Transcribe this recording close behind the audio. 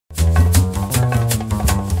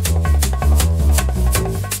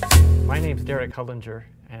Derek Hullinger,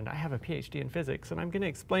 and I have a PhD in physics, and I'm going to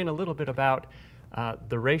explain a little bit about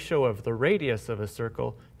the ratio of the radius of a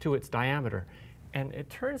circle to its diameter. And it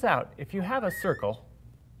turns out, if you have a circle,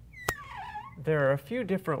 there are a few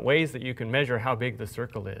different ways that you can measure how big the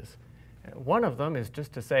circle is. One of them is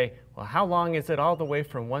just to say, well, how long is it all the way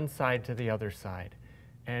from one side to the other side?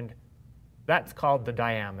 And that's called the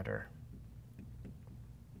diameter.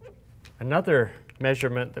 Another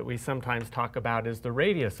measurement that we sometimes talk about is the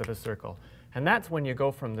radius of a circle. And that's when you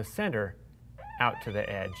go from the center out to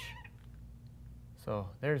the edge. So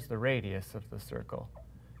there's the radius of the circle.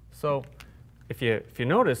 So if you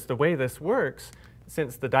notice the way this works,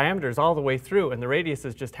 since the diameter is all the way through and the radius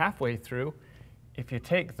is just halfway through, if you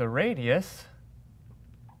take the radius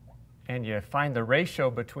and you find the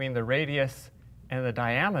ratio between the radius and the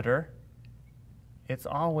diameter, it's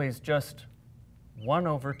always just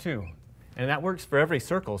 1/2. And that works for every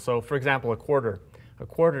circle. So for example, a quarter. A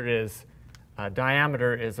quarter is,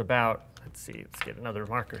 diameter is about, let's get another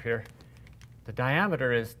marker here. The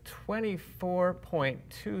diameter is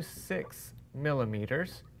 24.26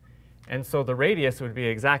 millimeters. And so the radius would be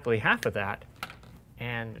exactly half of that.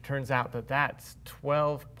 And it turns out that that's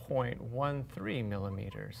 12.13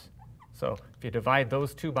 millimeters. So if you divide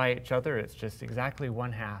those two by each other, it's just exactly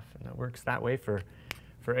 1/2. And it works that way for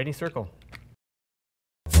any circle.